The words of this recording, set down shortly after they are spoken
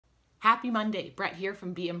Happy Monday, Brett here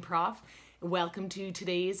from Be Improv. Welcome to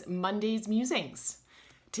today's Monday's Musings.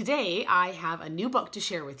 Today I have a new book to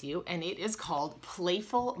share with you, and it is called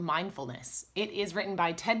Playful Mindfulness. It is written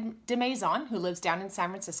by Ted DesMaisons, who lives down in San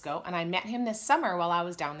Francisco, and I met him this summer while I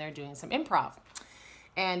was down there doing some improv.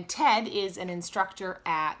 And Ted is an instructor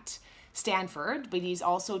at Stanford, but he's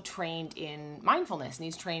also trained in mindfulness, and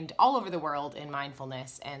he's trained all over the world in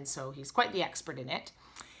mindfulness, and so he's quite the expert in it.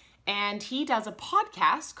 And he does a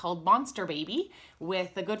podcast called Monster Baby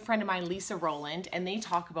with a good friend of mine, Lisa Rowland, and they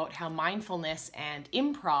talk about how mindfulness and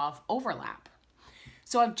improv overlap.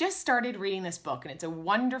 So I've just started reading this book, and it's a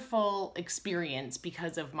wonderful experience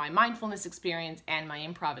because of my mindfulness experience and my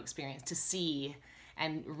improv experience to see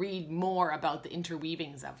and read more about the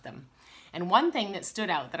interweavings of them. And one thing that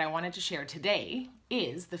stood out that I wanted to share today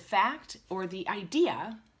is the fact or the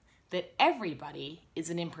idea that everybody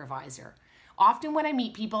is an improviser. Often when I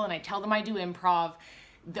meet people and I tell them I do improv,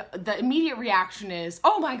 the immediate reaction is,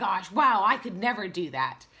 oh my gosh, wow, I could never do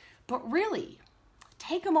that. But really,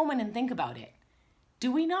 take a moment and think about it.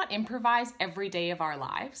 Do we not improvise every day of our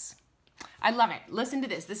lives? I love it. Listen to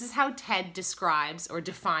this. This is how Ted describes or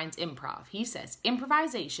defines improv. He says,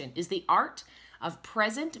 improvisation is the art of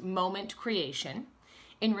present moment creation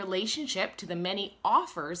in relationship to the many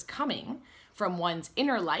offers coming from one's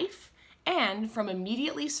inner life and from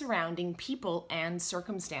immediately surrounding people and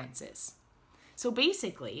circumstances. So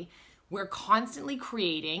basically, we're constantly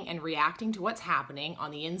creating and reacting to what's happening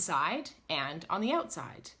on the inside and on the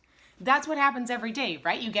outside. That's what happens every day,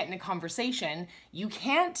 right? You get in a conversation, you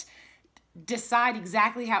can't decide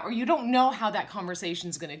exactly how, or you don't know how that conversation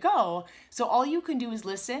is going to go. So all you can do is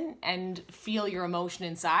listen and feel your emotion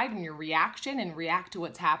inside and your reaction and react to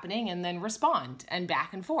what's happening and then respond and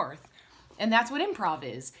back and forth. And that's what improv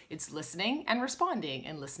is. It's listening and responding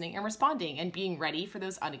and being ready for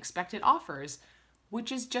those unexpected offers,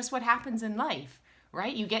 which is just what happens in life,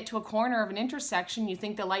 right? You get to a corner of an intersection, you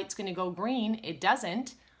think the light's going to go green. It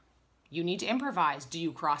doesn't. You need to improvise. Do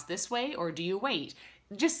you cross this way or do you wait?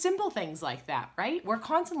 Just simple things like that, right? We're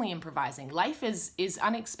constantly improvising. Life is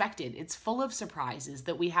unexpected. It's full of surprises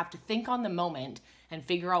that we have to think on the moment and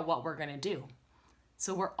figure out what we're going to do.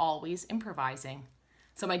 So we're always improvising.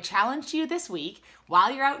 So my challenge to you this week,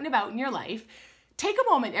 while you're out and about in your life, take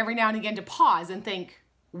a moment every now and again to pause and think,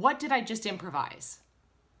 what did I just improvise?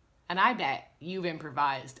 And I bet you've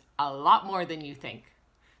improvised a lot more than you think.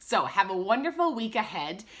 So have a wonderful week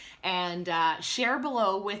ahead, and share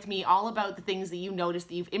below with me all about the things that you noticed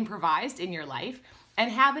that you've improvised in your life,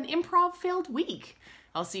 and have an improv-filled week.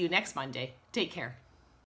 I'll see you next Monday. Take care.